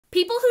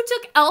People who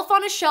took Elf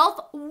on a Shelf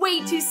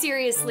way too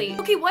seriously.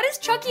 Okay, what is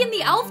Chucky and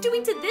the elf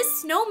doing to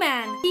this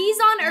snowman? He's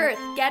on Earth,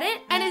 get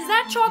it? And is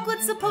that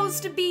chocolate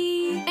supposed to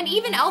be? And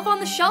even Elf on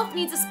the Shelf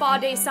needs a spa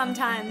day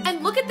sometimes.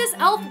 And look at this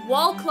elf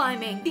wall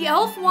climbing. The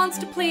elf wants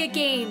to play a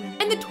game.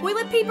 And the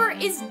toilet paper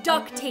is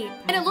duct tape.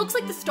 And it looks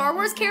like the Star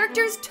Wars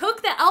characters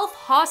took the elf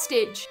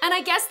hostage. And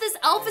I guess this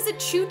elf is a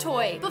chew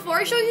toy. Before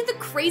I show you the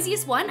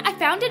craziest one, I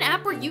found an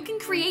app where you can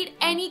create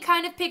any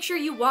kind of picture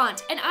you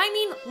want. And I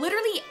mean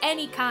literally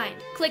any kind.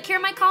 Click here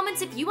in my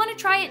comments if you want to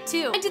try it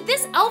too. And did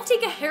this elf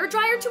take a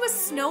hairdryer to a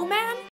snowman?